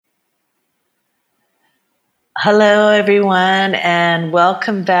Hello, everyone, and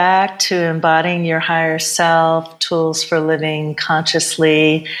welcome back to Embodying Your Higher Self, Tools for Living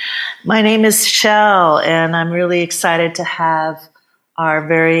Consciously. My name is Shell, and I'm really excited to have our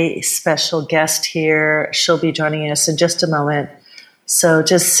very special guest here. She'll be joining us in just a moment. So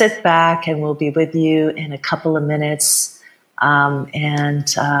just sit back, and we'll be with you in a couple of minutes.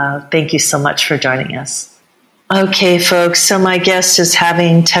 Thank you so much for joining us. Okay, folks, so my guest is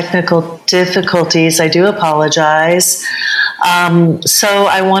having technical difficulties. I do apologize. So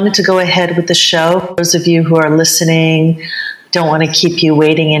I wanted to go ahead with the show. For those of you who are listening, don't want to keep you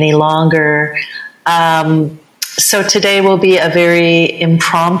waiting any longer. So today will be a very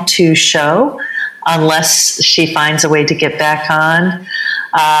impromptu show, unless she finds a way to get back on.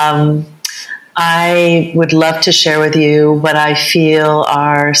 I would love to share with you what I feel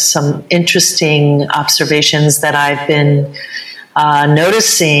are some interesting observations that I've been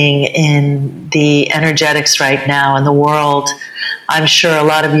noticing in the energetics right now in the world. I'm sure a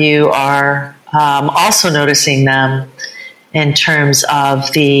lot of you are also noticing them in terms of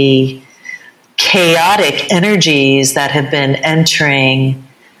the chaotic energies that have been entering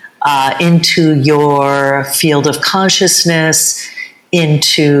into your field of consciousness,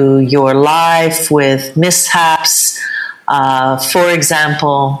 into your life with mishaps. For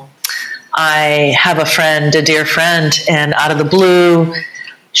example, I have a dear friend, and out of the blue,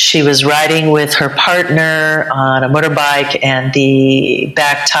 she was riding with her partner on a motorbike and the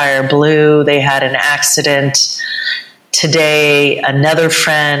back tire blew. They had an accident. Today, another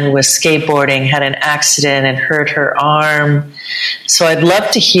friend was skateboarding, had an accident and hurt her arm. So I'd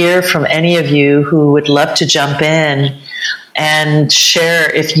love to hear from any of you who would love to jump in and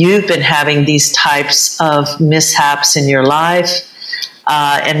share if you've been having these types of mishaps in your life,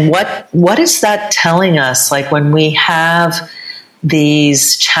 and what is that telling us? Like when we have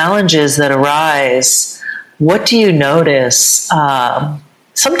these challenges that arise, what do you notice?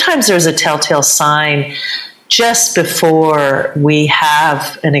 Sometimes there's a telltale sign just before we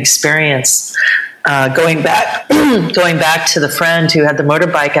have an experience. Going back to the friend who had the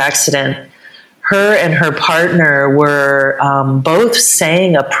motorbike accident. Her and her partner were both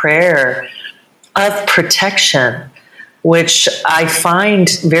saying a prayer of protection, which I find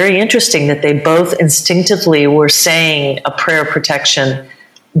very interesting that they both instinctively were saying a prayer of protection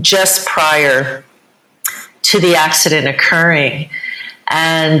just prior to the accident occurring.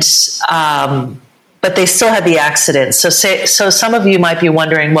 And but they still had the accident. So some of you might be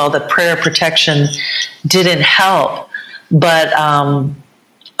wondering, well, the prayer of protection didn't help, but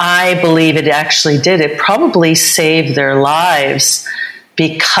I believe it actually did. It probably saved their lives,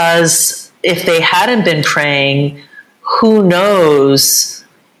 because if they hadn't been praying, who knows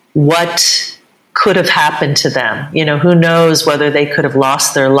what could have happened to them? You know, who knows whether they could have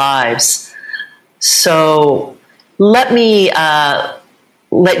lost their lives. So let me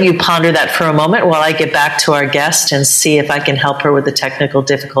let you ponder that for a moment while I get back to our guest and see if I can help her with the technical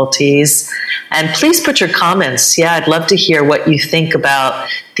difficulties. And please put your comments. Yeah, I'd love to hear what you think about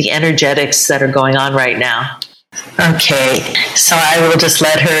the energetics that are going on right now. Okay, so I will just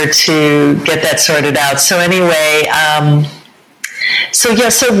let her to get that sorted out. So anyway, so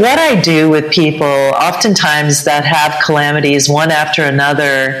what I do with people, oftentimes that have calamities one after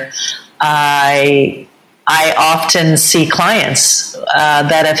another, I often see clients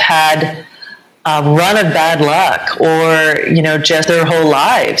that have had a run of bad luck, or, you know, just their whole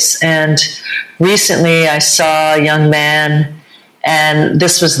lives. And recently I saw a young man, and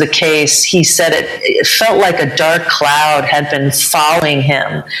this was the case. He said it felt like a dark cloud had been following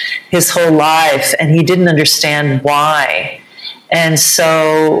him his whole life, and he didn't understand why. And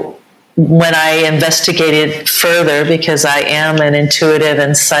so when I investigated further, because I am an intuitive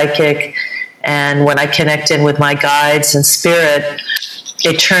and psychic, and when I connect in with my guides and spirit,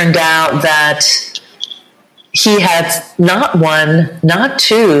 it turned out that he had not one, not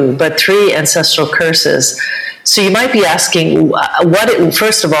two, but 3 ancestral curses. So you might be asking,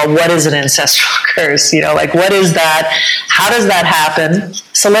 first of all, what is an ancestral curse? You know, like, what is that? How does that happen?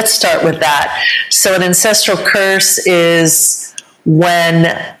 So let's start with that. So an ancestral curse is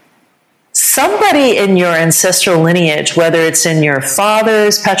when somebody in your ancestral lineage, whether it's in your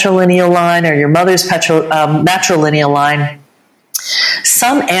father's patrilineal line or your mother's matrilineal line,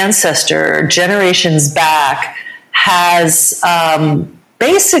 some ancestor generations back has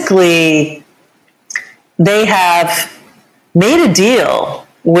basically, they have made a deal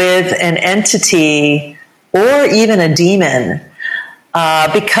with an entity or even a demon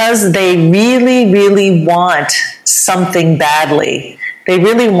because they really, really want something badly. They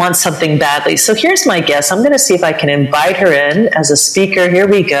really want something badly. So here's my guess. I'm going to see if I can invite her in as a speaker. Here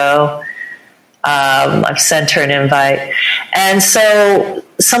we go. I've sent her an invite. And so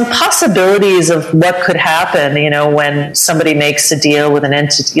some possibilities of what could happen, when somebody makes a deal with an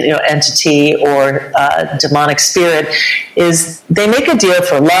entity or demonic spirit, is they make a deal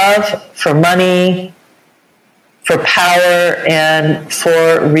for love, for money, for power, and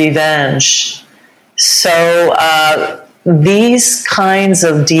for revenge. So these kinds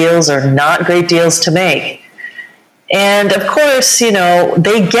of deals are not great deals to make. And of course, they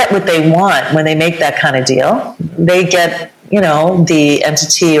get what they want when they make that kind of deal. They get, the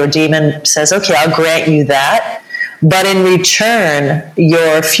entity or demon says, okay, I'll grant you that. But in return,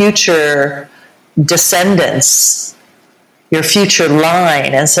 your future descendants, your future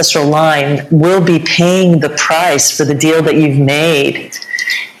line, ancestral line, will be paying the price for the deal that you've made.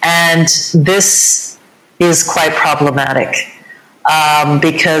 And this is quite problematic.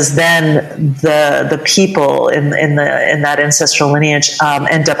 Because then the people in that ancestral lineage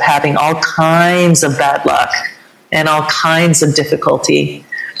end up having all kinds of bad luck and all kinds of difficulty.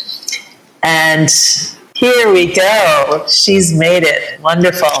 And here we go. She's made it.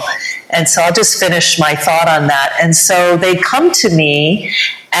 Wonderful. And so I'll just finish my thought on that. And so they come to me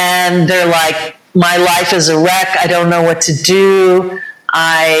and they're like, my life is a wreck. I don't know what to do.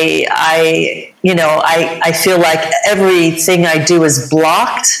 I feel like everything I do is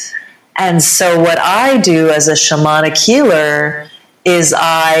blocked. And so what I do as a shamanic healer is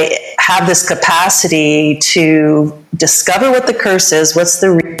I have this capacity to discover what the curse is, what's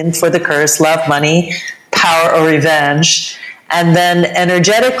the reason for the curse, love, money, power, or revenge. And then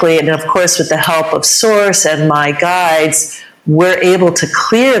energetically, and of course with the help of Source and my guides, we're able to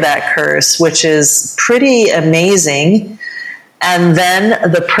clear that curse, which is pretty amazing. And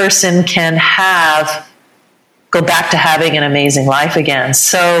then the person can go back to having an amazing life again.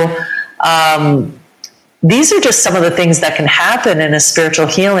 So these are just some of the things that can happen in a spiritual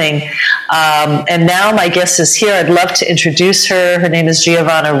healing. And now my guest is here. I'd love to introduce her. Her name is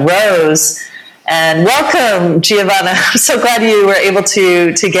Giaovanna Rose. And welcome, Giaovanna. I'm so glad you were able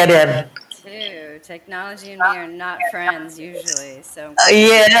to get in. Technology and me are not friends usually. So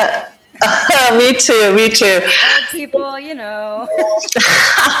yeah. Me too. Old people,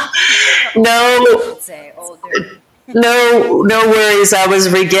 No. Say older. No worries. I was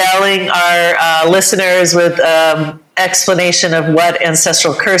regaling our listeners with explanation of what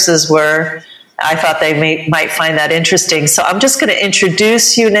ancestral curses were. I thought they might find that interesting. So I'm just going to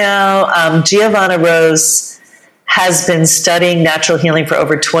introduce you now. Giaovanna Rose has been studying natural healing for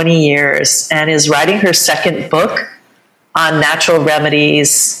over 20 years and is writing her second book on natural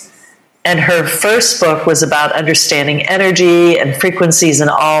remedies. And her first book was about understanding energy and frequencies in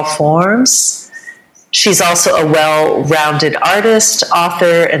all forms. She's also a well-rounded artist,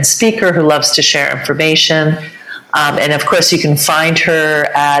 author, and speaker who loves to share information. And of course, you can find her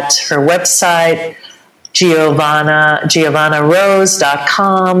at her website,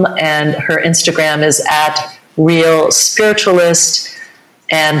 giovannarose.com, and her Instagram is at Real Spiritualist,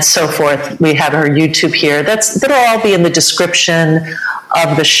 and so forth. We have her YouTube here. That'll all be in the description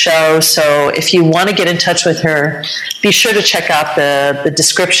of the show. So if you want to get in touch with her, be sure to check out the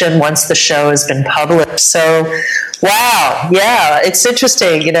description once the show has been published. So, wow, yeah, it's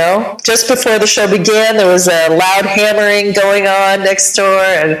interesting, Just before the show began, there was a loud hammering going on next door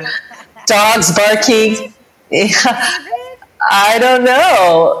and dogs barking. I don't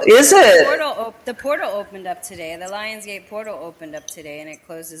know. Is it? The portal opened up today. The Lionsgate portal opened up today, and it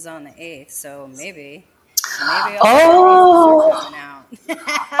closes on the 8th. So maybe all the coming out.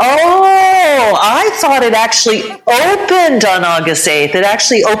 I thought it actually opened on August 8th. It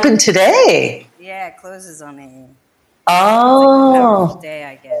actually opened today. Yeah, it closes on the 8th. Oh. It's like a day,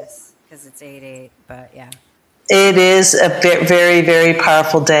 I guess, because it's 8/8. But yeah. It is a very, very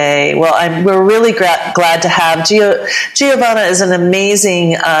powerful day. Well, we're really glad to have Giaovanna is an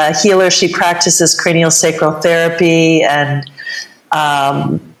amazing healer. She practices cranial sacral therapy, and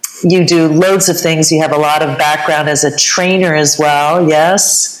you do loads of things. You have a lot of background as a trainer as well,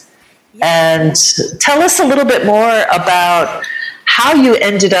 yes? Yeah. And tell us a little bit more about how you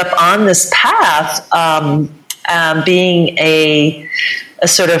ended up on this path, being a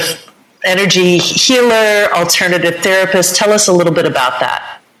sort of energy healer, alternative therapist. Tell us a little bit about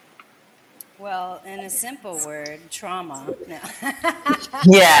that. Well, in a simple word, trauma. No.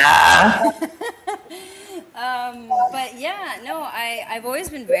 Yeah. But yeah, no, I've always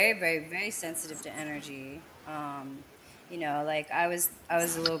been very, very, very sensitive to energy. Like I was a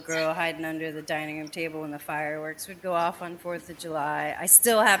little girl hiding under the dining room table when the fireworks would go off on 4th of July. I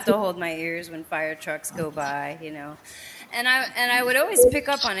still have to hold my ears when fire trucks go by, And I would always pick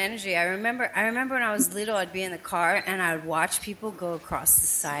up on energy. I remember when I was little, I'd be in the car and I would watch people go across the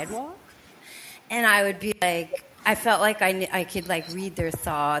sidewalk. and I would be like, I felt like I could like read their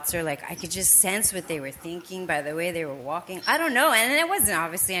thoughts, or like I could just sense what they were thinking by the way they were walking. I don't know. And it wasn't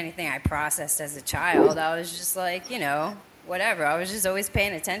obviously anything I processed as a child. I was just like, whatever. I was just always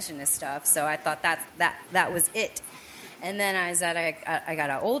paying attention to stuff. So I thought that was it. And then as I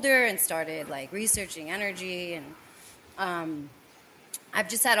got older and started like researching energy, and I've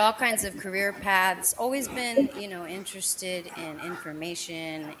just had all kinds of career paths. Always been, interested in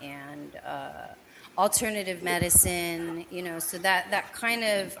information and alternative medicine. So that kind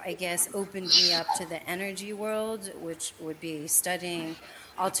of, I guess, opened me up to the energy world, which would be studying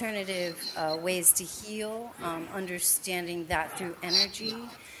alternative ways to heal, understanding that through energy.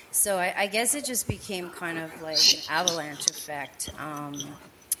 So I guess it just became kind of like an avalanche effect.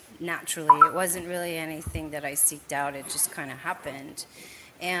 Naturally, it wasn't really anything that I seeked out. It just kind of happened.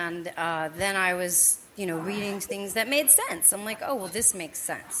 And then I was, reading things that made sense. I'm like, oh, well, this makes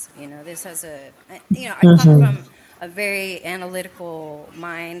sense. This has I come from a very analytical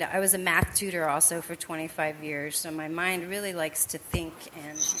mind. I was a math tutor also for 25 years, so my mind really likes to think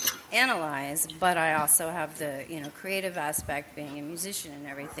and analyze, but I also have the, creative aspect, being a musician and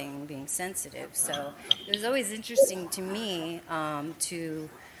everything, being sensitive. So it was always interesting to me to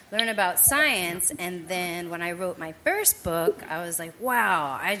learn about science. And then when I wrote my first book, I was like,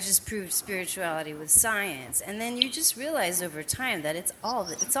 wow, I just proved spirituality with science. And then you just realize over time that it's all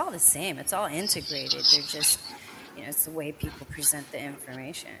the same. It's all integrated. They're just, it's the way people present the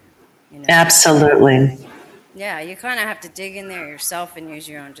information. Absolutely. Yeah, you kind of have to dig in there yourself and use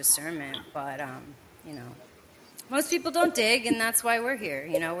your own discernment. But, most people don't dig, and that's why we're here.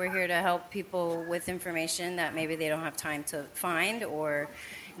 We're here to help people with information that maybe they don't have time to find, or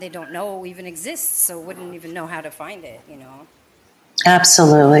they don't know even exists, so wouldn't even know how to find it,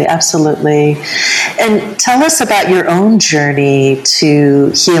 Absolutely, absolutely. And tell us about your own journey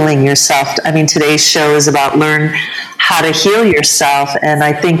to healing yourself. I mean, today's show is about learn how to heal yourself, and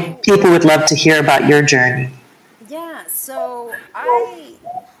I think people would love to hear about your journey. Yeah, so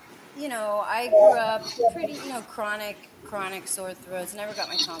I grew up pretty, chronic sore throats. Never got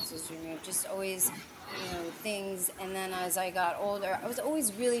my tonsils removed. Just always, things. And then as I got older, I was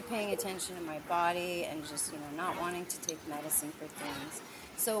always really paying attention to my body and just, not wanting to take medicine for things.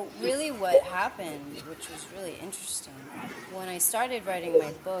 So really what happened, which was really interesting, when I started writing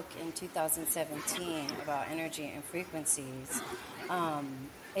my book in 2017 about energy and frequencies,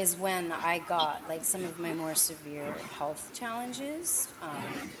 is when I got like some of my more severe health challenges.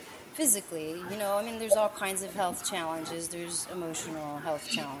 Physically, there's all kinds of health challenges. There's emotional health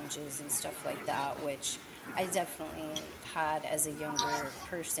challenges and stuff like that, which I definitely had as a younger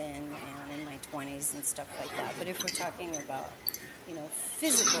person and in my 20s and stuff like that. But if we're talking about,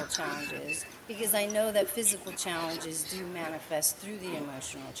 physical challenges, because I know that physical challenges do manifest through the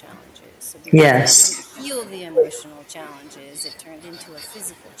emotional challenges. So because yes. I didn't heal the emotional challenges, it turned into a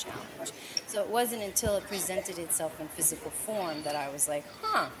physical challenge. So it wasn't until it presented itself in physical form that I was like,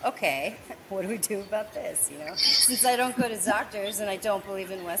 okay, what do we do about this? Since I don't go to doctors and I don't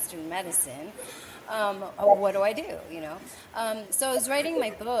believe in Western medicine, what do I do? So I was writing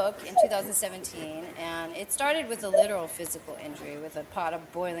my book in 2017, and it started with a literal physical injury with a pot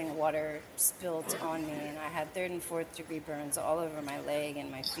of boiling water spilled on me, and I had third and fourth degree burns all over my leg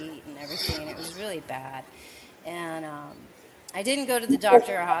and my feet and everything, and it was really bad. And I didn't go to the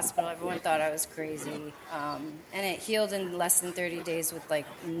doctor or hospital. Everyone thought I was crazy, and it healed in less than 30 days with like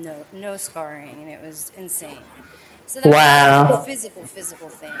no scarring, and it was insane. So that was a physical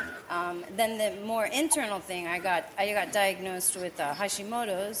thing. Then the more internal thing, I got diagnosed with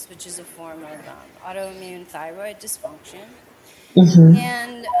Hashimoto's, which is a form of autoimmune thyroid dysfunction. Mm-hmm.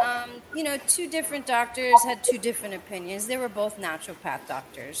 And, two different doctors had two different opinions. They were both naturopath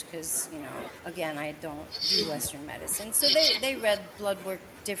doctors because, again, I don't do Western medicine. So they read blood work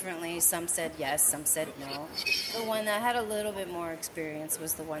differently. Some said yes, some said no. The one that had a little bit more experience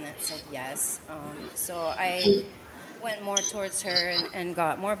was the one that said yes. So I went more towards her and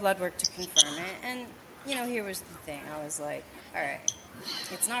got more blood work to confirm it. And, here was the thing. I was like, all right,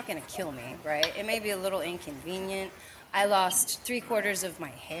 it's not going to kill me, right? It may be a little inconvenient. I lost 3/4 of my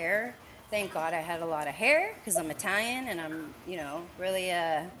hair. Thank God I had a lot of hair because I'm Italian and I'm, really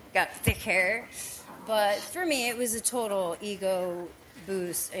got thick hair. But for me, it was a total ego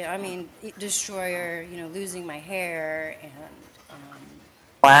boost. Destroyer, losing my hair and...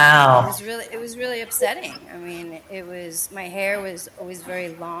 wow. It was really upsetting. My hair was always very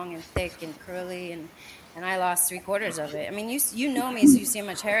long and thick and curly, and I lost 3/4 of it. You know me, so you see how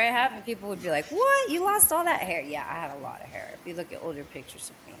much hair I have, and people would be like, "What? You lost all that hair?" Yeah, I had a lot of hair. If you look at older pictures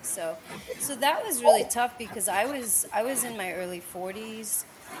of me, so that was really tough because I was in my early 40s,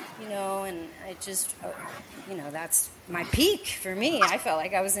 and I just, that's my peak for me. I felt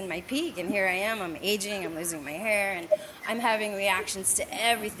like I was in my peak, and here I am. I'm aging, I'm losing my hair, and I'm having reactions to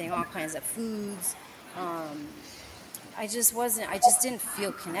everything, all kinds of foods. I just didn't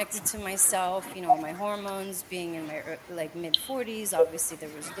feel connected to myself. My hormones being in my mid 40s, obviously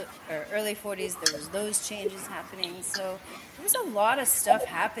or early 40s, there was those changes happening. So there was a lot of stuff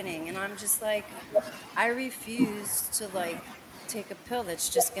happening, and I'm just like, I refuse to take a pill that's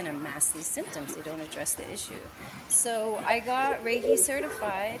just going to mask these symptoms. They don't address the issue. So I got Reiki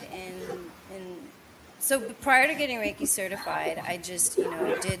certified, and so prior to getting Reiki certified, I just,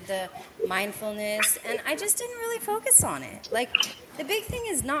 did the mindfulness, and I just didn't really focus on it. The big thing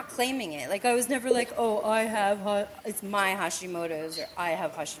is not claiming it. I was never like, oh, it's my Hashimoto's, or I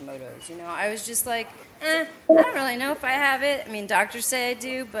have Hashimoto's. I was just like, I don't really know if I have it. I mean, doctors say I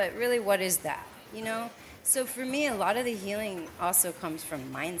do, but really, what is that? So for me, a lot of the healing also comes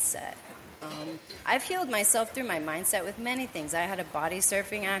from mindset. I've healed myself through my mindset with many things. I had a body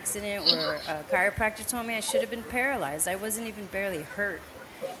surfing accident where a chiropractor told me I should have been paralyzed. I wasn't even barely hurt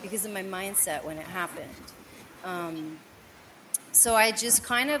because of my mindset when it happened. So I just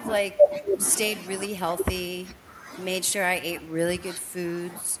kind of stayed really healthy, made sure I ate really good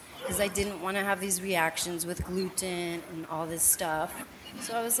foods because I didn't want to have these reactions with gluten and all this stuff.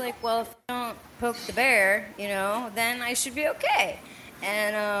 So I was like, well, if I don't poke the bear, then I should be okay.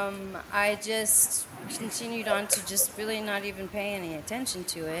 And I just continued on to just really not even pay any attention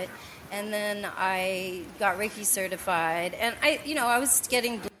to it. And then I got Reiki certified. And I was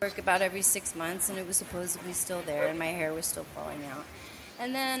getting blood work about every 6 months, and it was supposedly still there, and my hair was still falling out.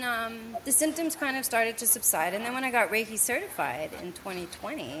 And then the symptoms kind of started to subside. And then when I got Reiki certified in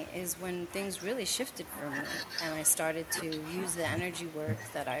 2020 is when things really shifted for me. And I started to use the energy work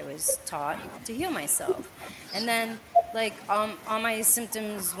that I was taught to heal myself. And then, all my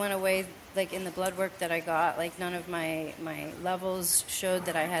symptoms went away, in the blood work that I got. None of my levels showed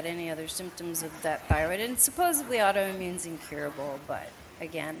that I had any other symptoms of that thyroid. And supposedly autoimmune's incurable, but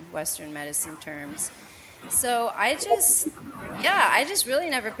again, Western medicine terms. So I just really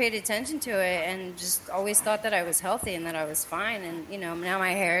never paid attention to it, and just always thought that I was healthy and that I was fine. And now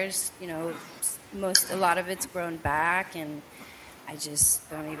my hair's a lot of it's grown back, and I just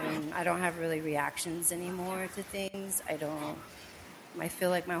I don't have really reactions anymore to things. I feel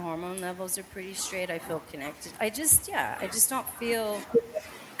like my hormone levels are pretty straight. I feel connected. I just don't feel.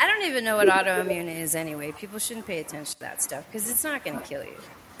 I don't even know what autoimmune is anyway. People shouldn't pay attention to that stuff because it's not going to kill you.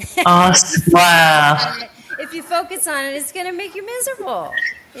 Awesome. Wow. If you focus on it, it's going to make you miserable,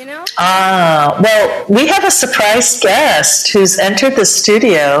 Well, we have a surprise guest who's entered the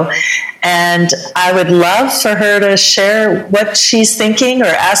studio, and I would love for her to share what she's thinking or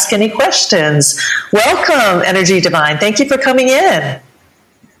ask any questions. Welcome, Energy Divine. Thank you for coming in.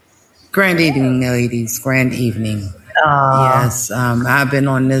 Grand evening, ladies. Grand evening. Yes, I've been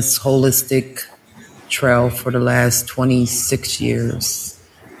on this holistic trail for the last 26 years.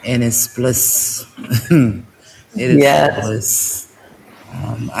 And it's bliss. It is bliss.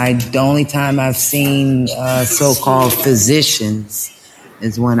 The only time I've seen so-called physicians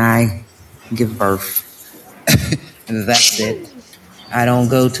is when I give birth. That's it. I don't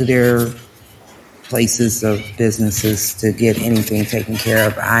go to their places of businesses to get anything taken care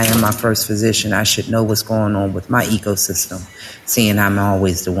of. I am my first physician. I should know what's going on with my ecosystem, seeing I'm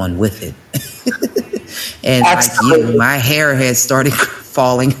always the one with it. And my hair had started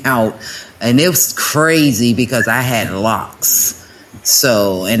falling out, and it was crazy because I had locks.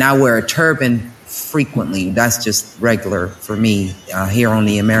 So, and I wear a turban frequently. That's just regular for me here on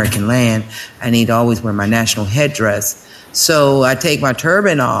the American land. I need to always wear my national headdress. So I take my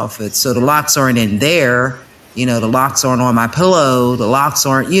turban off. So the locks aren't in there. The locks aren't on my pillow. The locks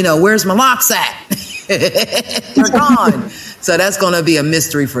aren't, where's my locks at? They're gone. So that's going to be a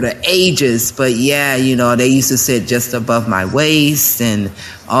mystery for the ages. But yeah, they used to sit just above my waist and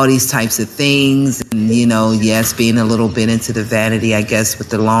all these types of things. And, yes, being a little bit into the vanity, I guess,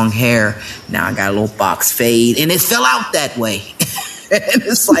 with the long hair. Now I got a little box fade, and it fell out that way. And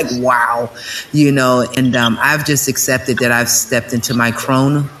it's like, wow, and I've just accepted that I've stepped into my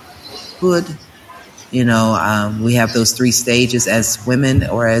cronehood. We have those 3 stages as women,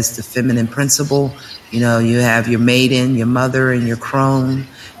 or as the feminine principle. You have your maiden, your mother, and your crone.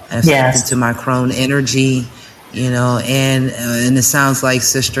 I've stepped into my crone energy, and it sounds like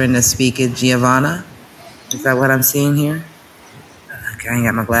sister in the speaker, Giaovanna. Is that what I'm seeing here? Okay, I ain't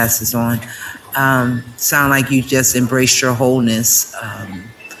got my glasses on. Sound like you just embraced your wholeness.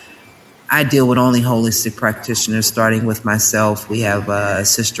 I deal with only holistic practitioners, starting with myself. We have a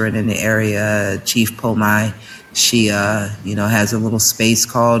sister in the area, Chief Pomai. She, has a little space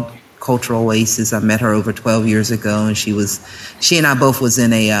called Cultural Oasis. I met her over 12 years ago, and she and I both was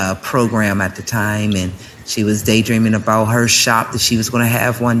in a program at the time, and she was daydreaming about her shop that she was going to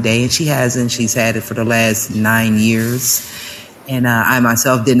have one day, and she hasn't. She's had it for the last 9 years. And I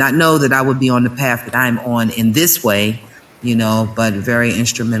myself did not know that I would be on the path that I'm on in this way, but very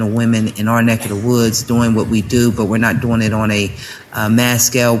instrumental women in our neck of the woods doing what we do, but we're not doing it on a mass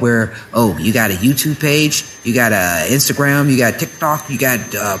scale where, you got a YouTube page, you got a Instagram, you got TikTok, you got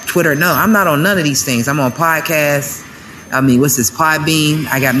Twitter. No, I'm not on none of these things. I'm on podcasts. What's this, Podbean?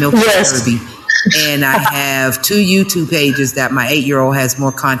 I got Milk Kirby. And I have 2 YouTube pages that my 8-year-old has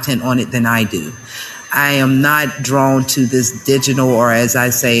more content on it than I do. I am not drawn to this digital, or as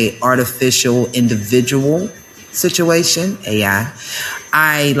I say, artificial individual situation, AI.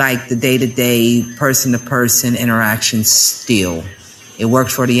 I like the day-to-day, person-to-person interaction still. It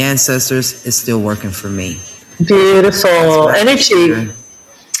worked for the ancestors. It's still working for me. Beautiful.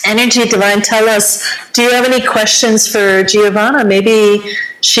 Energy Divine, tell us, do you have any questions for Giaovanna? Maybe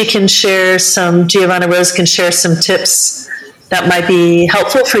Giaovanna Rose can share some tips that might be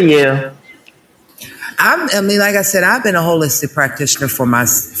helpful for you. Like I said, I've been a holistic practitioner for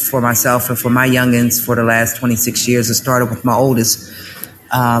myself and for my youngins for the last 26 years. It started with my oldest.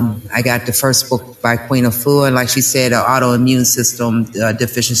 I got the first book by Queen of Fu, and like she said, an autoimmune system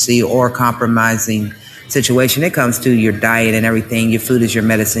deficiency or compromising situation. It comes to your diet and everything. Your food is your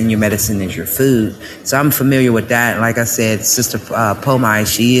medicine is your food. So I'm familiar with that. Like I said, Sister Pomai,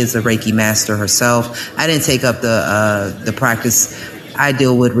 she is a Reiki master herself. I didn't take up the practice. I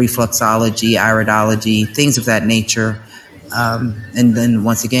deal with reflexology, iridology, things of that nature. And then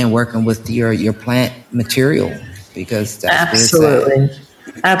once again, working with your plant material, because that's absolutely.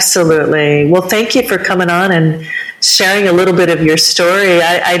 Absolutely. Well, thank you for coming on and sharing a little bit of your story.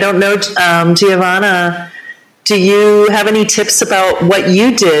 I don't know, Giaovanna, do you have any tips about what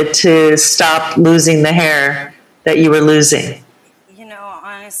you did to stop losing the hair that you were losing?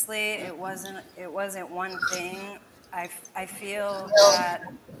 Honestly, it wasn't one thing. I feel that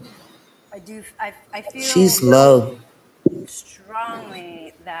I feel she's low.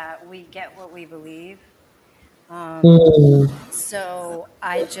 Strongly that we get what we believe. So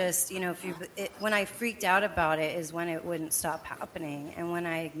I just, when I freaked out about it is when it wouldn't stop happening. And when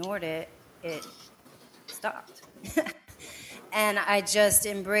I ignored it, it stopped. And I just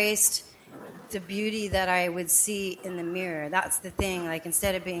embraced the beauty that I would see in the mirror. That's the thing. Like,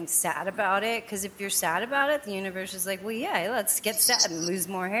 instead of being sad about it, because if you're sad about it, the universe is like, well, yeah, let's get sad and lose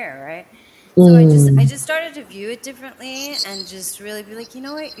more hair, right? So I just started to view it differently and just really be like, you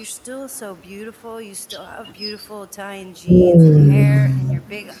know what? You're still so beautiful. You still have beautiful Italian genes and hair and your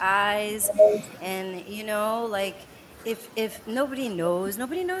big eyes. And, if nobody knows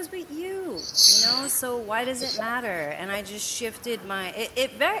but you, so why does it matter? And I just shifted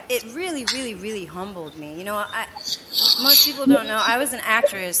it really, really, really humbled me. Most people don't know, I was an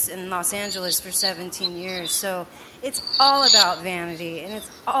actress in Los Angeles for 17 years, so it's all about vanity, and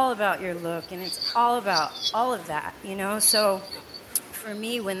it's all about your look, and it's all about all of that, so for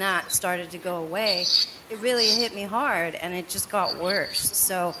me, when that started to go away, it really hit me hard, and it just got worse.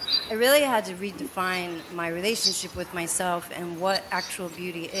 So I really had to redefine my relationship with myself and what actual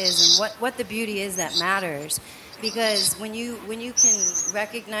beauty is, and what the beauty is that matters. Because when you can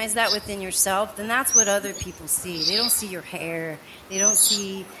recognize that within yourself, then that's what other people see. They don't see your hair. They don't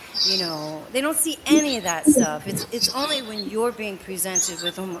see, they don't see any of that stuff. It's only when you're being presented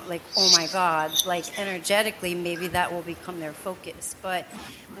with, like, oh my God, like, energetically, maybe that will become their focus. But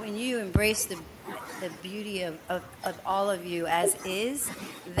when you embrace the beauty of all of you as is,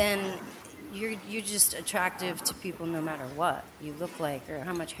 then you're just attractive to people no matter what you look like, or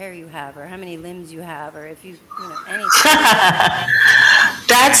how much hair you have, or how many limbs you have, or if you anything.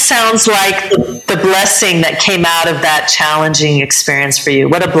 That sounds like the blessing that came out of that challenging experience for you.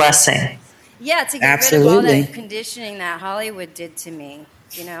 What a blessing. Yeah, to get rid of all that conditioning that Hollywood did to me,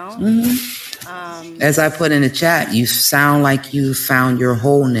 As I put in the chat, you sound like you found your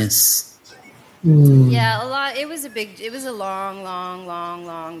wholeness. Yeah, a lot. It was a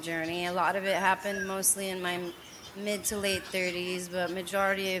long journey. A lot of it happened mostly in my mid to late 30s, but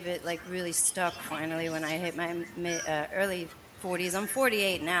majority of it really stuck finally when I hit my early 40s. I'm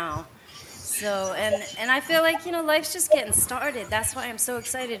 48 now. So, and I feel like, life's just getting started. That's why I'm so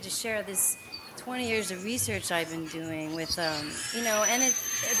excited to share this 20 years of research I've been doing with, and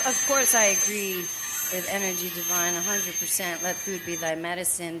of course I agree with Energy Divine 100%, let food be thy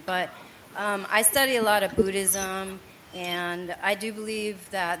medicine, but I study a lot of Buddhism, and I do believe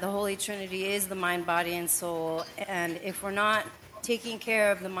that the Holy Trinity is the mind, body, and soul. And if we're not taking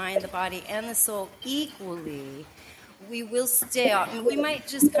care of the mind, the body, and the soul equally, we will stay out. And we might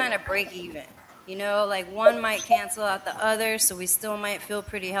just kind of break even. You know, like one might cancel out the other, so we still might feel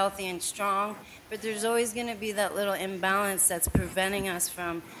pretty healthy and strong. But there's always going to be that little imbalance that's preventing us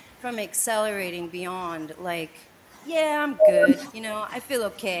from accelerating beyond, like, yeah, I'm good. You know, I feel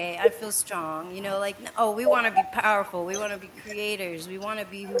okay. I feel strong. You know, like, oh, we want to be powerful. We want to be creators. We want to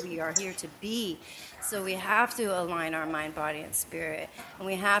be who we are here to be. So we have to align our mind, body, and spirit. And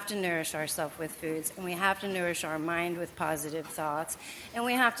we have to nourish ourselves with foods. And we have to nourish our mind with positive thoughts. And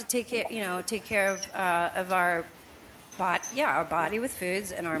we have to take care of our our body with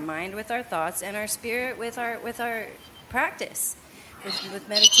foods, and our mind with our thoughts, and our spirit with our practice. With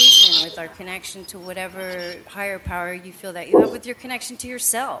meditation, with our connection to whatever higher power you feel that you have, with your connection to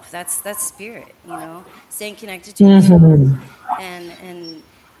yourself. That's spirit, you know, staying connected to yourself, and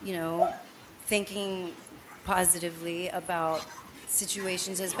you know, thinking positively about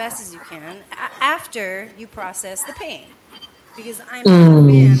situations as best as you can after you process the pain. Because I'm not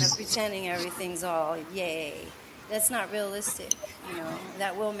a fan of pretending everything's all yay. That's not realistic, you know.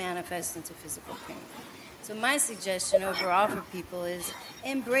 That will manifest into physical pain. So my suggestion overall for people is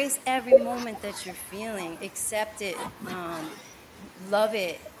embrace every moment that you're feeling, accept it, love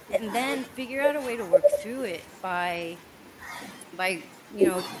it, and then figure out a way to work through it by you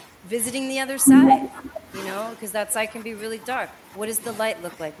know, visiting the other side, you know, because that side can be really dark. What does the light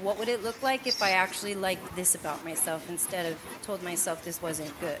look like? What would it look like if I actually liked this about myself instead of told myself this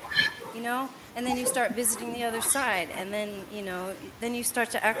wasn't good, you know? And then you start visiting the other side, and then, you know, then you start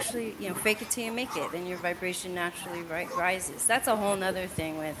to actually, you know, fake it till you make it. Then your vibration naturally rises. That's a whole nother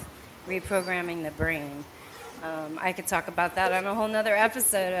thing with reprogramming the brain. I could talk about that on a whole nother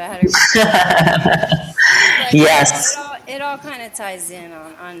episode. Yes. It all kind of ties in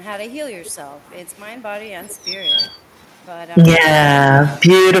on how to heal yourself. It's mind, body, and spirit. But, yeah,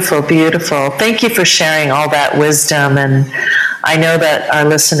 beautiful, beautiful. Thank you for sharing all that wisdom. And I know that our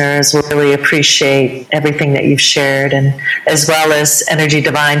listeners will really appreciate everything that you've shared, and as well as Energy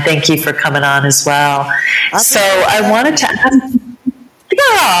Divine. Thank you for coming on as well. So I wanted to ask,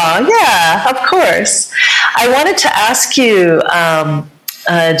 yeah, of course. I wanted to ask you,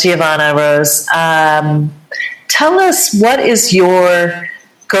 Giaovanna Rose, tell us, what is your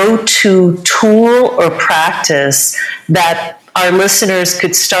go-to tool or practice that our listeners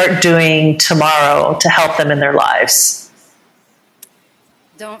could start doing tomorrow to help them in their lives?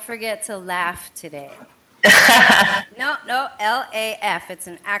 Don't forget to laugh today. No, LAF. It's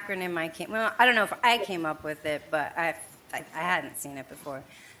an acronym I don't know if I came up with it, but I hadn't seen it before.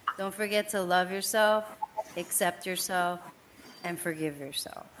 Don't forget to love yourself, accept yourself, and forgive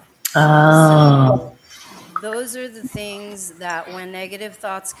yourself. Oh. So those are the things that when negative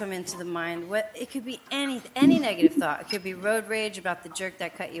thoughts come into the mind, it could be any negative thought. It could be road rage about the jerk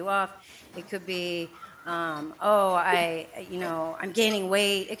that cut you off. It could be, I'm gaining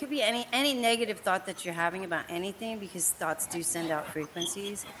weight. It could be any negative thought that you're having about anything, because thoughts do send out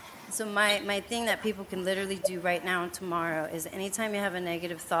frequencies. So my thing that people can literally do right now and tomorrow is, anytime you have a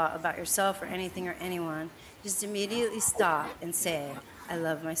negative thought about yourself or anything or anyone, just immediately stop and say, I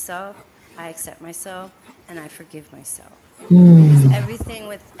love myself, I accept myself, and I forgive myself. Because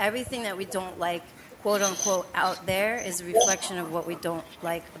everything that we don't like, quote unquote, out there is a reflection of what we don't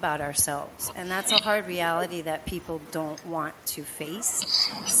like about ourselves. And that's a hard reality that people don't want to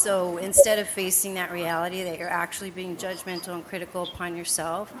face. So instead of facing that reality that you're actually being judgmental and critical upon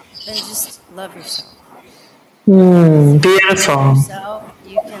yourself, then just love yourself. Beautiful. Love yourself,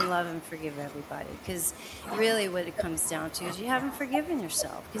 you can love and forgive everybody. Because really what it comes down to is you haven't forgiven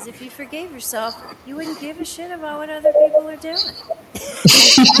yourself. Because if you forgave yourself, you wouldn't give a shit about what other people are doing.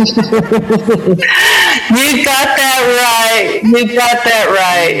 You got that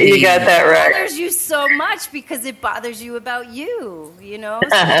right. It bothers you so much because it bothers you about you, you know?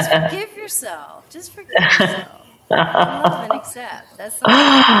 So just forgive yourself. Love and accept. That's all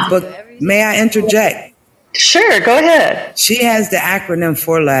you have to do every day. May I interject? Sure, go ahead. She has the acronym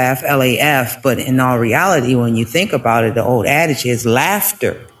for laugh, LAF, but in all reality, when you think about it, the old adage is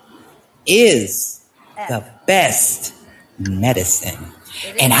laughter is the best medicine.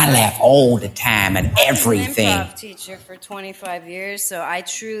 And I laugh all the time at everything. I was an improv teacher for 25 years, so I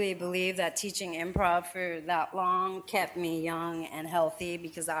truly believe that teaching improv for that long kept me young and healthy,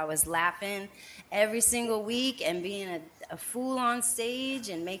 because I was laughing every single week and being a fool on stage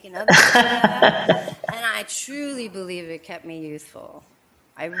and making other people laugh. And I truly believe it kept me youthful.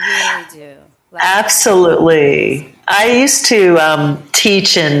 I really do. Absolutely. I used to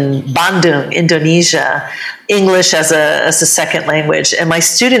teach in Bandung, Indonesia, English as a second language. And my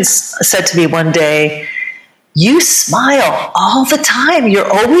students said to me one day, you smile all the time.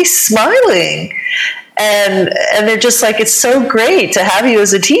 You're always smiling. And they're just like, it's so great to have you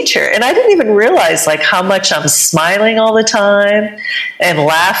as a teacher. And I didn't even realize like how much I'm smiling all the time and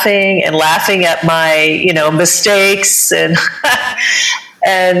laughing at my, mistakes. And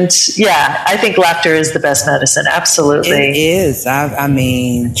and yeah, I think laughter is the best medicine. Absolutely. It is. I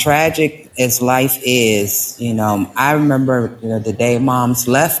mean, tragic as life is, I remember the day moms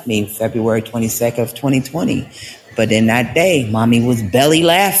left me, February 22nd of 2020. But in that day, mommy was belly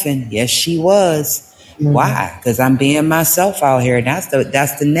laughing. Yes, she was. Mm-hmm. Why? Because I'm being myself out here. That's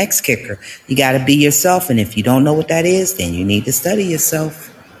the next kicker. You got to be yourself. And if you don't know what that is, then you need to study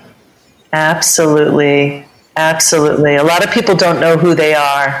yourself. Absolutely. Absolutely. A lot of people don't know who they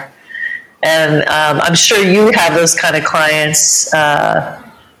are. And I'm sure you have those kind of clients,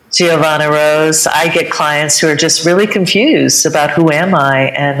 Giaovanna Rose. I get clients who are just really confused about who am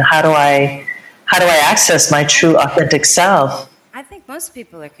I and how do I access my true authentic self. I think most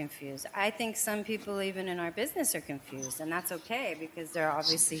people are confused. I think some people even in our business are confused, and that's okay because they're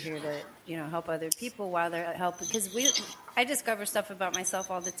obviously here to, help other people while they're helping. Because I discover stuff about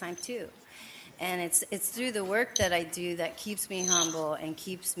myself all the time too. And it's through the work that I do that keeps me humble and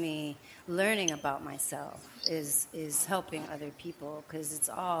keeps me learning about myself is helping other people because it's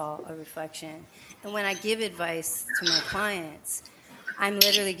all a reflection. And when I give advice to my clients, I'm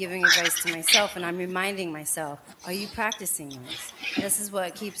literally giving advice to myself and I'm reminding myself, are you practicing this? This is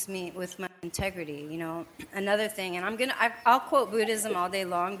what keeps me with my integrity. Another thing, and I'll quote Buddhism all day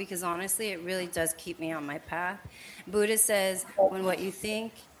long because honestly, it really does keep me on my path. Buddha says, when what you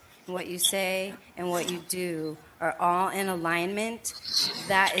think, what you say, and what you do are all in alignment,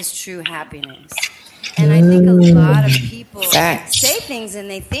 that is true happiness. And I think a lot of people say things and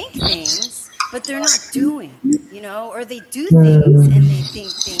they think things, but they're not doing, or they do things and they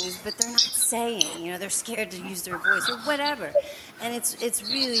think things, but they're not saying, they're scared to use their voice or whatever. And it's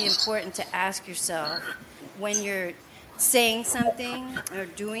really important to ask yourself when you're saying something or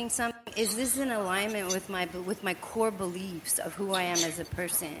doing something, is this in alignment with my core beliefs of who I am as a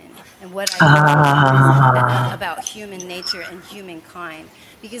person and what I know about human nature and humankind?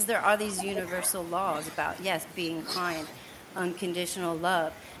 Because there are these universal laws about, yes, being kind, unconditional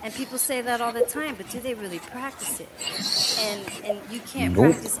love. And people say that all the time, but do they really practice it? And you can't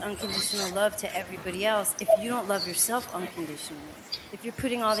practice unconditional love to everybody else if you don't love yourself unconditionally. If you're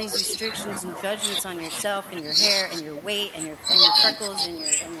putting all these restrictions and judgments on yourself and your hair and your weight and your freckles and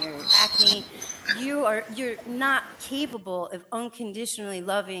your acne, you're not capable of unconditionally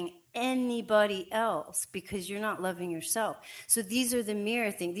loving anybody else because you're not loving yourself. So these are the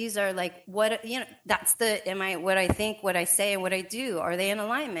mirror thing. These are like that's what I think, what I say, and what I do. Are they in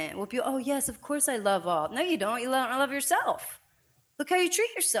alignment? Well, people, oh yes, of course I love all. No, you don't. You don't love yourself. Look how you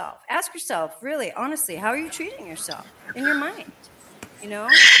treat yourself. Ask yourself, really, honestly, how are you treating yourself in your mind?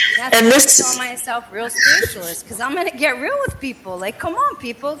 That's why I call myself real spiritualist because I'm gonna get real with people. Like, come on,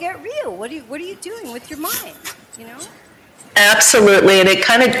 people, get real. What are you doing with your mind? Absolutely, and it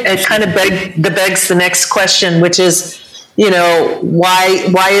kind of begs the next question, which is, why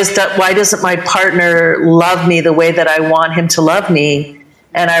doesn't my partner love me the way that I want him to love me?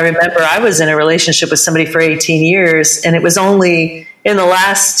 And I remember I was in a relationship with somebody for 18 years, and it was only in the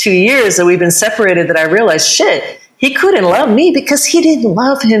last 2 years that we've been separated that I realized, shit, he couldn't love me because he didn't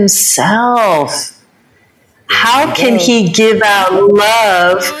love himself. How can he give out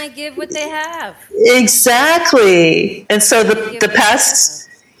love? They only give what they have. Exactly. And so the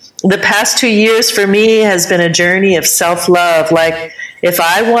past 2 years for me has been a journey of self-love. Like, if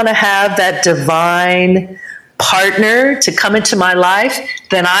I want to have that divine partner to come into my life,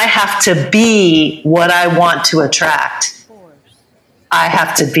 then I have to be what I want to attract. I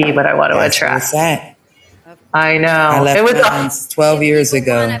have to be what I want to attract. What's that? I know. I left 12 years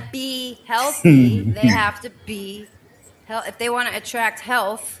ago. If they want to be healthy, they have to be if they want to attract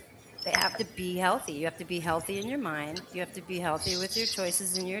health, they have to be healthy. You have to be healthy in your mind. You have to be healthy with your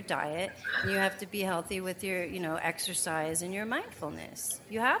choices in your diet. And you have to be healthy with your, exercise and your mindfulness.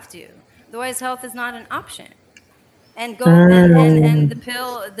 You have to. Otherwise, health is not an option. And and the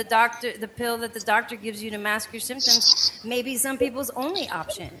pill that the doctor gives you to mask your symptoms may be some people's only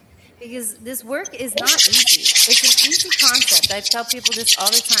option. Because this work is not easy. It's an easy concept. I tell people this all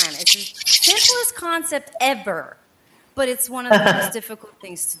the time. It's the simplest concept ever, but it's one of the most difficult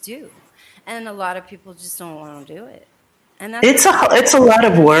things to do. And a lot of people just don't want to do it. And it's a lot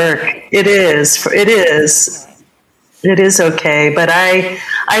of work. It is. It is. Okay. It is okay. But I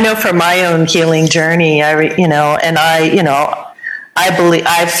know from my own healing journey, I believe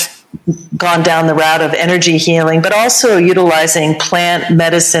I've gone down the route of energy healing, but also utilizing plant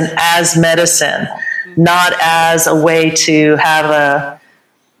medicine as medicine. not as a way to have a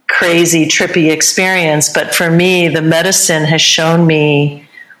crazy, trippy experience. But for me, the medicine has shown me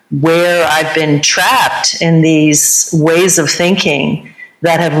where I've been trapped in these ways of thinking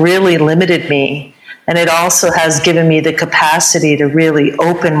that have really limited me. And it also has given me the capacity to really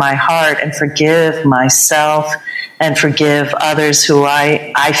open my heart and forgive myself and forgive others who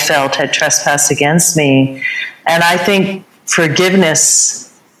I felt had trespassed against me. And I think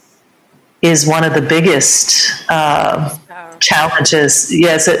forgiveness is one of the biggest challenges.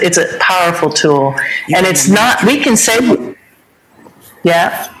 Yes, it's a powerful tool. And it's not, we can say,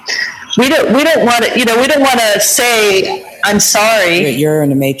 yeah. We don't want to, we don't want to say, I'm sorry. You're in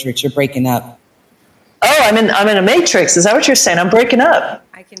the matrix. You're breaking up. Oh, I'm in a matrix. Is that what you're saying? I'm breaking up.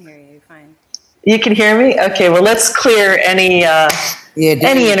 I can hear you fine. You can hear me? Okay, well, let's clear any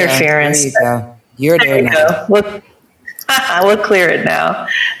interference. There you go. You're there now. We'll clear it now.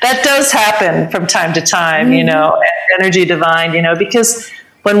 That does happen from time to time, Energy Divine, because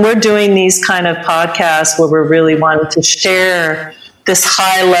when we're doing these kind of podcasts where we're really wanting to share this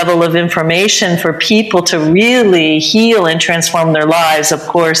high level of information for people to really heal and transform their lives, of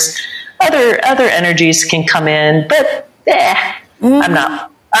course, other energies can come in, but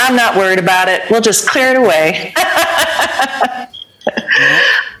I'm not worried about it. We'll just clear it away.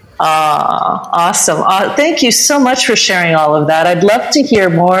 Awesome. Thank you so much for sharing all of that. I'd love to hear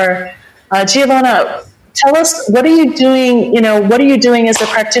more. Giaovanna, tell us, what are you doing? What are you doing as a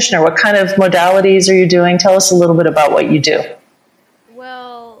practitioner? What kind of modalities are you doing? Tell us a little bit about what you do.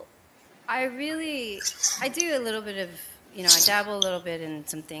 Well, I do a little bit of, I dabble a little bit in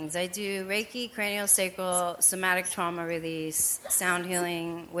some things. I do Reiki, craniosacral, somatic trauma release, sound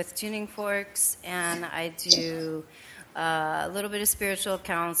healing with tuning forks, and I do a little bit of spiritual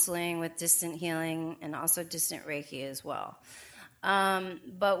counseling with distant healing and also distant Reiki as well.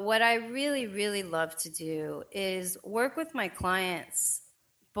 But what I really, really love to do is work with my clients,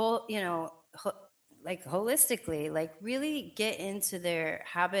 both, like holistically, like really get into their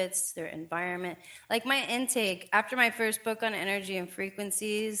habits, their environment. Like my intake, after my first book on energy and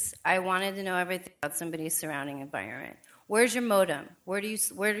frequencies, I wanted to know everything about somebody's surrounding environment. Where's your modem?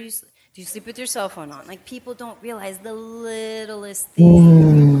 Do you sleep with your cell phone on? Like, people don't realize the littlest things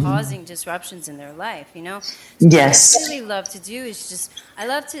that are causing disruptions in their life, So yes. what I really love to do is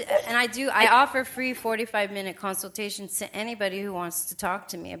I offer free 45-minute consultations to anybody who wants to talk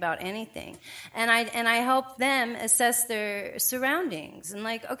to me about anything. And I help them assess their surroundings. And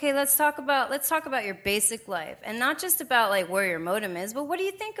like, okay, let's talk about your basic life. And not just about like where your modem is, but what do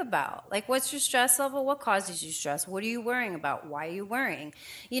you think about? Like, what's your stress level? What causes you stress? What are you worrying about? Why are you worrying?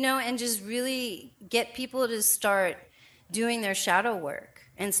 And just really get people to start doing their shadow work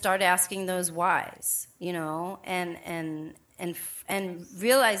and start asking those whys, and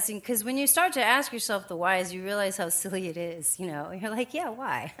realizing, because when you start to ask yourself the whys, you realize how silly it is, You're like, yeah,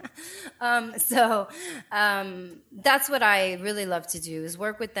 why? So that's what I really love to do, is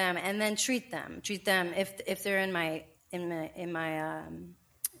work with them and then treat them if they're in my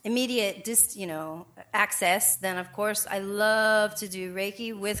immediate access. Then of course I love to do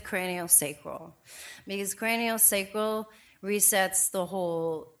Reiki with craniosacral, because craniosacral resets the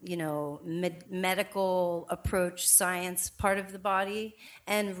whole medical approach, science part of the body,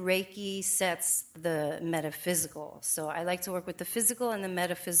 and Reiki sets the metaphysical. So I like to work with the physical and the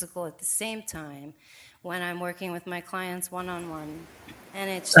metaphysical at the same time when I'm working with my clients one-on-one, and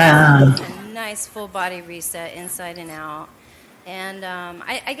it's just a nice full body reset inside and out. And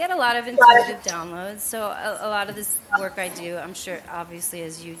I get a lot of intuitive downloads. So a lot of this work I do, I'm sure, obviously,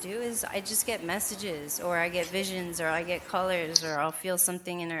 as you do, is I just get messages, or I get visions, or I get colors, or I'll feel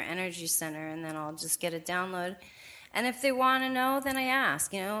something in their energy center, and then I'll just get a download. And if they want to know, then I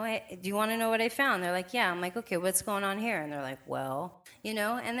ask, hey, do you want to know what I found? They're like, yeah. I'm like, okay, what's going on here? And they're like, well, and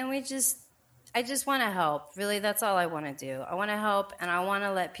then I just want to help. Really, that's all I want to do. I want to help, and I want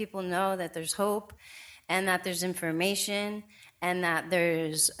to let people know that there's hope, and that there's information, and that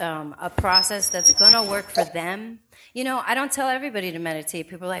there's a process that's going to work for them. I don't tell everybody to meditate.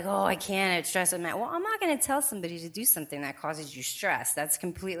 People are like, oh, I can't, it's stressing me. Well, I'm not going to tell somebody to do something that causes you stress. That's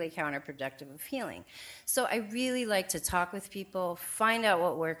completely counterproductive of healing. So I really like to talk with people, find out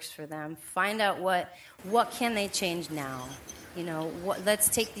what works for them, find out what can they change now. Let's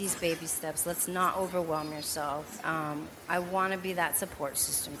take these baby steps. Let's not overwhelm yourself. I want to be that support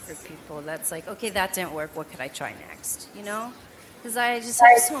system for people. That's like, okay, that didn't work. What could I try next? Because I just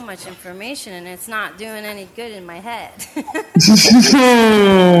have so much information, and it's not doing any good in my head.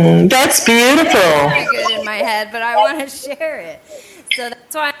 That's beautiful. It's very good in my head, but I want to share it. So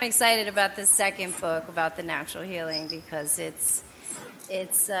that's why I'm excited about this second book about the natural healing, because it's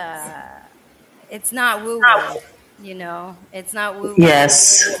It's not woo-woo, you know. It's not woo-woo.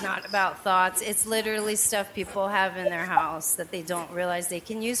 Yes. It's not about thoughts. It's literally stuff people have in their house that they don't realize they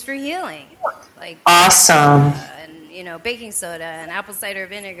can use for healing. Like awesome. And, you know, baking soda and apple cider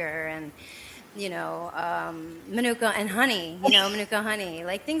vinegar and, you know, manuka and honey, you know, manuka honey,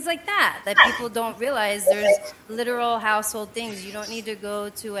 like things like that people don't realize. There's literal household things. You don't need to go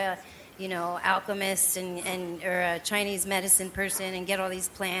to a, you know, alchemist and or a Chinese medicine person and get all these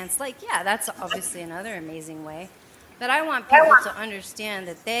plants. Like, yeah, that's obviously another amazing way. But I want people to understand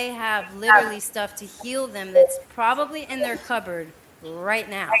that they have literally stuff to heal them that's probably in their cupboard right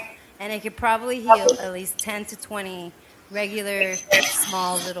now. And it could probably heal at least 10 to 20 regular,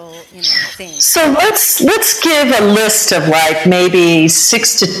 small little, you know, things. So let's give a list of like maybe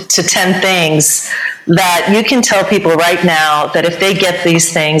 6 to 10 things that you can tell people right now that if they get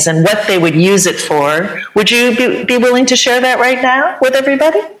these things and what they would use it for. Would you be willing to share that right now with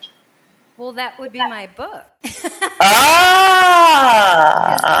everybody? Well, that would be my book.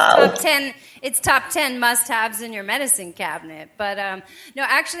 It's top 10 must-haves in your medicine cabinet. But no,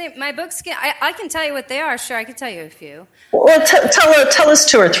 actually, my books, I can tell you what they are. Sure, I can tell you a few. Well, tell us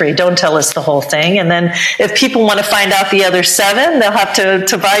 2 or 3. Don't tell us the whole thing. And then if people want to find out the other 7, they'll have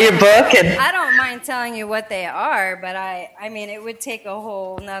to buy your book. And I don't mind telling you what they are, but I mean, it would take a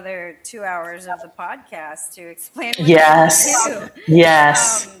whole another 2 hours of the podcast to explain what yes. they do.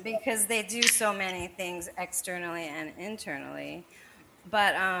 Yes. Because they do so many things externally and internally.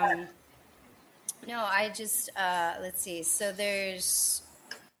 But no, I just let's see. So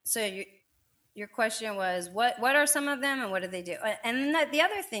your question was what are some of them and what do they do? And the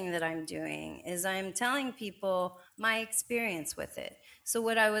other thing that I'm doing is I'm telling people my experience with it. So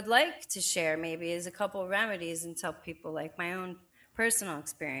what I would like to share maybe is a couple remedies and tell people like my own personal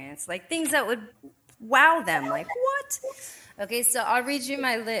experience, like things that would wow them, like what? Okay, so I'll read you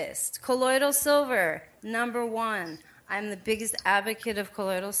my list. Colloidal silver, number 1. I'm the biggest advocate of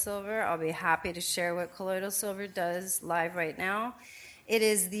colloidal silver. I'll be happy to share what colloidal silver does live right now. It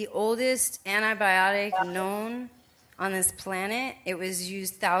is the oldest antibiotic known on this planet. It was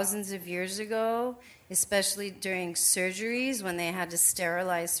used thousands of years ago, especially during surgeries when they had to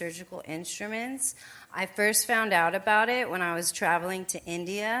sterilize surgical instruments. I first found out about it when I was traveling to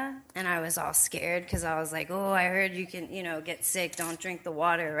India, and I was all scared because I was like, oh, I heard you can, you know, get sick, don't drink the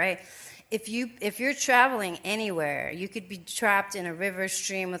water, right? If you're traveling anywhere, you could be trapped in a river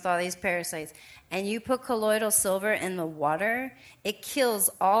stream with all these parasites, and you put colloidal silver in the water, it kills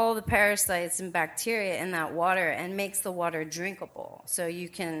all the parasites and bacteria in that water and makes the water drinkable. So you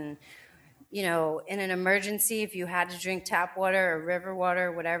can, you know, in an emergency, if you had to drink tap water or river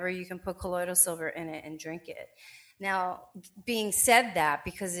water, whatever, you can put colloidal silver in it and drink it. Now, being said that,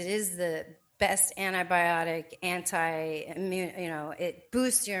 because it is the best antibiotic, anti-immune, you know, it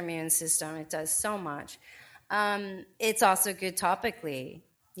boosts your immune system. It does so much. It's also good topically.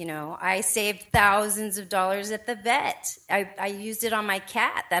 You know, I saved thousands of dollars at the vet. I used it on my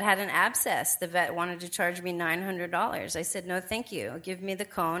cat that had an abscess. The vet wanted to charge me $900. I said, no, thank you. Give me the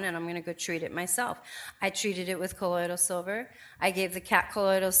cone, and I'm going to go treat it myself. I treated it with colloidal silver. I gave the cat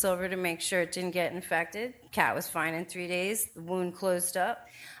colloidal silver to make sure it didn't get infected. Cat was fine in 3 days. The wound closed up.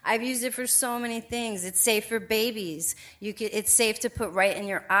 I've used it for so many things. It's safe for babies. It's safe to put right in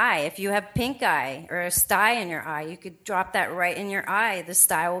your eye. If you have pink eye or a sty in your eye, you could drop that right in your eye. The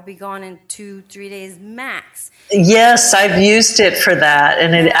sty will be gone in 2-3 days max. Yes, I've used it for that,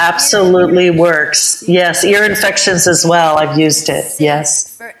 and it absolutely works. Yes, ear infections as well. I've used it.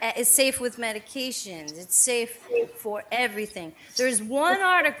 Yes. It's safe with medications. It's safe for everything. There's one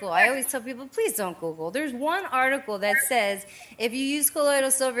article, I always tell people, please don't Google. There's one article that says if you use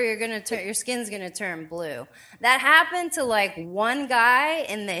colloidal silver, your skin's going to turn blue. That happened to like one guy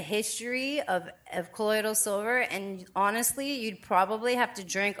in the history of colloidal silver, and honestly, you'd probably have to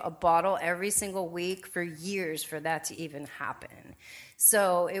drink a bottle every single week for years for that to even happen.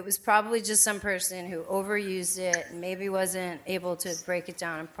 So it was probably just some person who overused it, maybe wasn't able to break it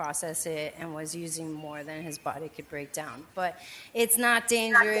down and process it, and was using more than his body could break down. But it's not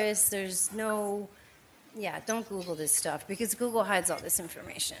dangerous. There's no, don't Google this stuff because Google hides all this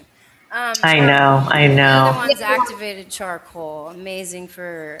information. I know. The other one's activated charcoal, amazing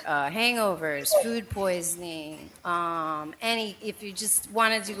for hangovers, food poisoning. If you just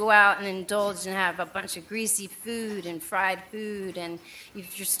wanted to go out and indulge and have a bunch of greasy food and fried food, and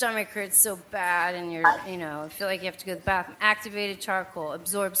if your stomach hurts so bad and feel like you have to go to the bathroom, activated charcoal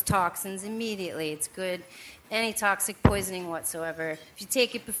absorbs toxins immediately. It's good. Any toxic poisoning whatsoever. If you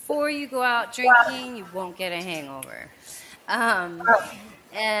take it before you go out drinking, you won't get a hangover.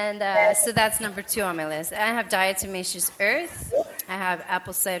 So that's number 2 on my list. I have diatomaceous earth. I have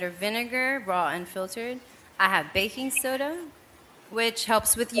apple cider vinegar, raw and filtered. I have baking soda, which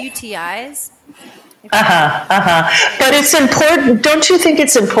helps with UTIs. But it's important, don't you think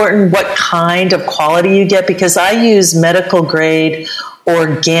it's important what kind of quality you get? Because I use medical grade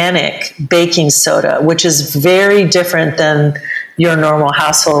organic baking soda, which is very different than your normal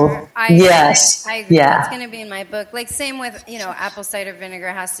household. Yes. I agree. Yeah. That's going to be in my book. Like, same with, apple cider vinegar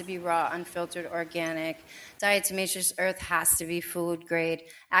has to be raw, unfiltered, organic. Diatomaceous earth has to be food grade.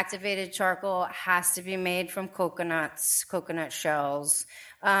 Activated charcoal has to be made from coconuts, coconut shells.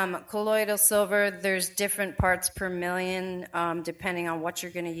 Colloidal silver, there's different parts per million depending on what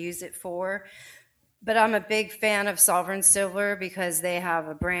you're going to use it for. But I'm a big fan of Sovereign Silver because they have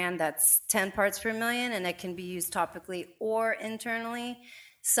a brand that's 10 parts per million and it can be used topically or internally.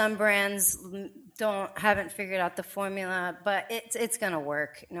 Some brands haven't figured out the formula, but it's going to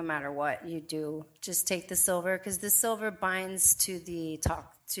work no matter what you do. Just take the silver because the silver binds to the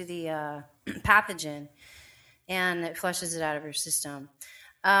pathogen and it flushes it out of your system.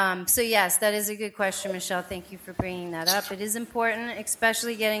 So yes, that is a good question, Michelle. Thank you for bringing that up. It is important,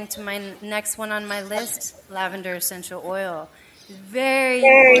 especially getting to my next one on my list, lavender essential oil. Very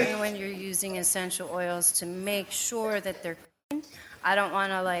important when you're using essential oils to make sure that they're clean. I don't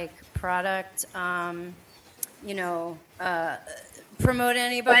want to product, promote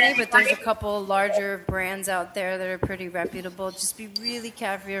anybody, but there's a couple larger brands out there that are pretty reputable. Just be really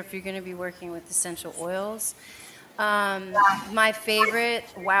careful if you're going to be working with essential oils. My favorite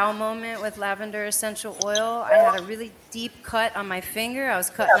wow moment with lavender essential oil, I had a really deep cut on my finger. I was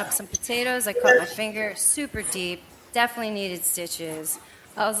cutting up some potatoes. I cut my finger super deep, definitely needed stitches.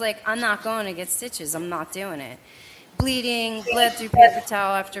 I was like, I'm not going to get stitches. I'm not doing it. Bleeding, bled through paper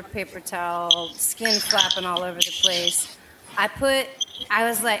towel after paper towel, skin flapping all over the place. I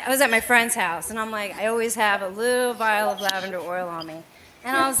was at my friend's house, and I'm like, I always have a little vial of lavender oil on me.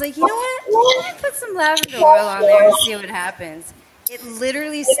 And I was like, you know what? Let me put some lavender oil on there and see what happens. It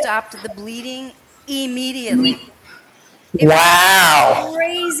literally stopped the bleeding immediately. It was the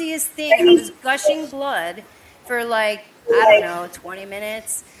craziest thing. I was gushing blood for 20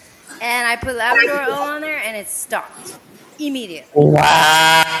 minutes. And I put lavender oil on there and it stopped immediately. Wow.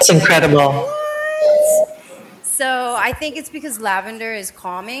 That's incredible. What? So I think it's because lavender is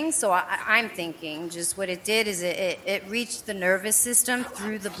calming. So I'm thinking just what it did is it reached the nervous system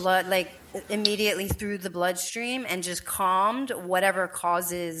through the blood, immediately through the bloodstream, and just calmed whatever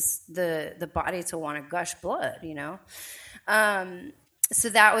causes the body to want to gush blood, So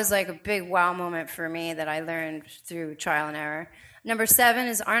that was a big wow moment for me that I learned through trial and error. Number 7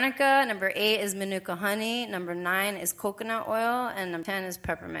 is arnica. Number 8 is manuka honey. Number 9 is coconut oil. And number 10 is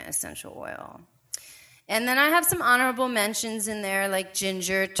peppermint essential oil. And then I have some honorable mentions in there like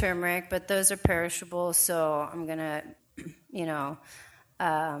ginger, turmeric, but those are perishable, so I'm going to,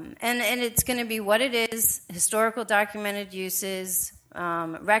 and it's going to be what it is, historical documented uses,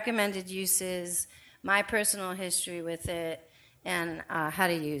 recommended uses, my personal history with it, and how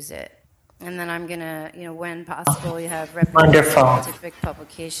to use it. And then I'm going to, when possible, you have reputable scientific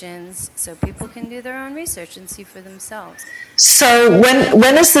publications so people can do their own research and see for themselves. So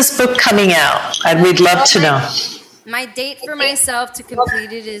when is this book coming out? We'd love to know. My date for myself to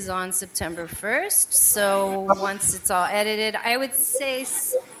complete it is on September 1st. So once it's all edited, I would say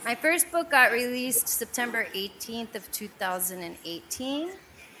my first book got released September 18th of 2018.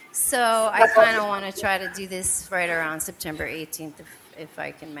 So I kind of want to try to do this right around September 18th if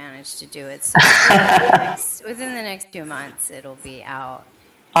I can manage to do it. So within the next 2 months, it'll be out.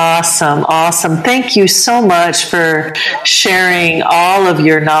 Awesome. Thank you so much for sharing all of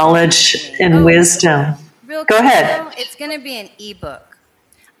your knowledge and wisdom. Go ahead. It's going to be an ebook.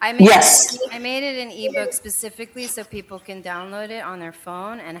 I made it an ebook specifically so people can download it on their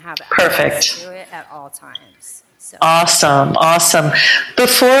phone and have access to it at all times. So. Awesome.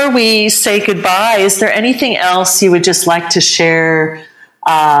 Before we say goodbye, is there anything else you would just like to share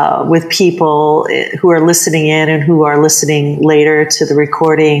with people who are listening in and who are listening later to the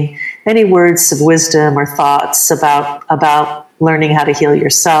recording? Any words of wisdom or thoughts about learning how to heal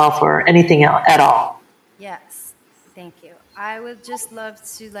yourself or anything else at all? Yes, thank you. I would just love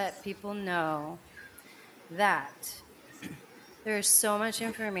to let people know that there's so much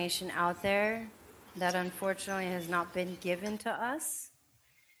information out there that unfortunately has not been given to us.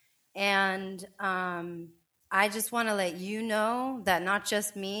 And I just want to let you know that not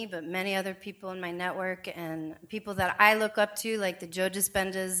just me, but many other people in my network and people that I look up to, like the Joe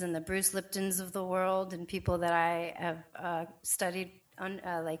Dispendas and the Bruce Liptons of the world, and people that I have studied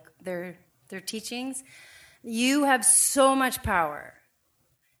their teachings, you have so much power.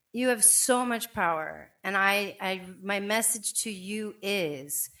 You have so much power. And my message to you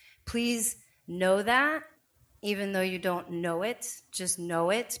is, please know that, even though you don't know it, just know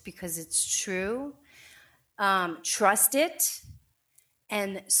it because it's true. Trust it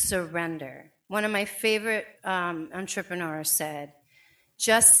and surrender. One of my favorite entrepreneurs said,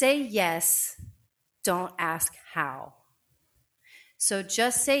 just say yes, don't ask how. So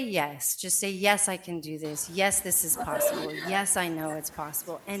just say yes. Just say, yes, I can do this. Yes, this is possible. Yes, I know it's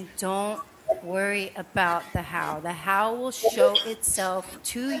possible. And don't worry about the how. The how will show itself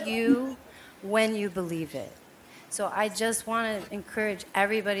to you when you believe it. So I just want to encourage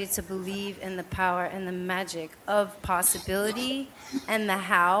everybody to believe in the power and the magic of possibility, and the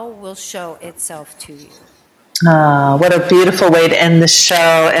how will show itself to you. What a beautiful way to end the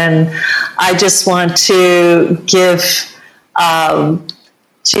show. And I just want to give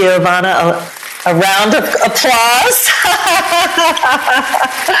Giaovanna a round of applause.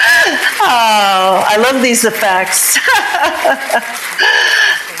 Oh, I love these effects.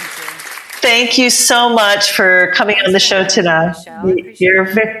 Thank you so much for coming on the show tonight. You're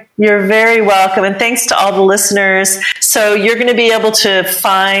very welcome. And thanks to all the listeners. So you're going to be able to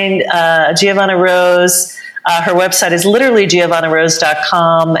find Giaovanna Rose. Her website is literally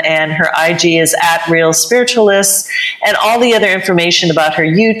giovannarose.com, and her IG is @realspiritualist, and all the other information about her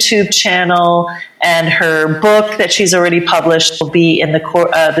YouTube channel and her book that she's already published will be in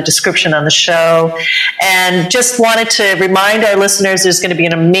the description on the show. And just wanted to remind our listeners there's going to be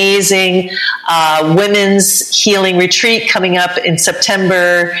an amazing women's healing retreat coming up in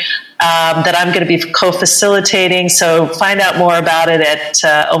September that I'm going to be co-facilitating. So find out more about it at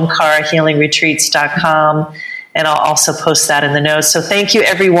omkarahealingretreats.com. And I'll also post that in the notes. So thank you,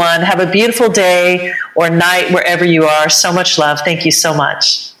 everyone. Have a beautiful day or night wherever you are. So much love. Thank you so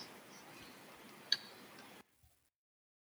much.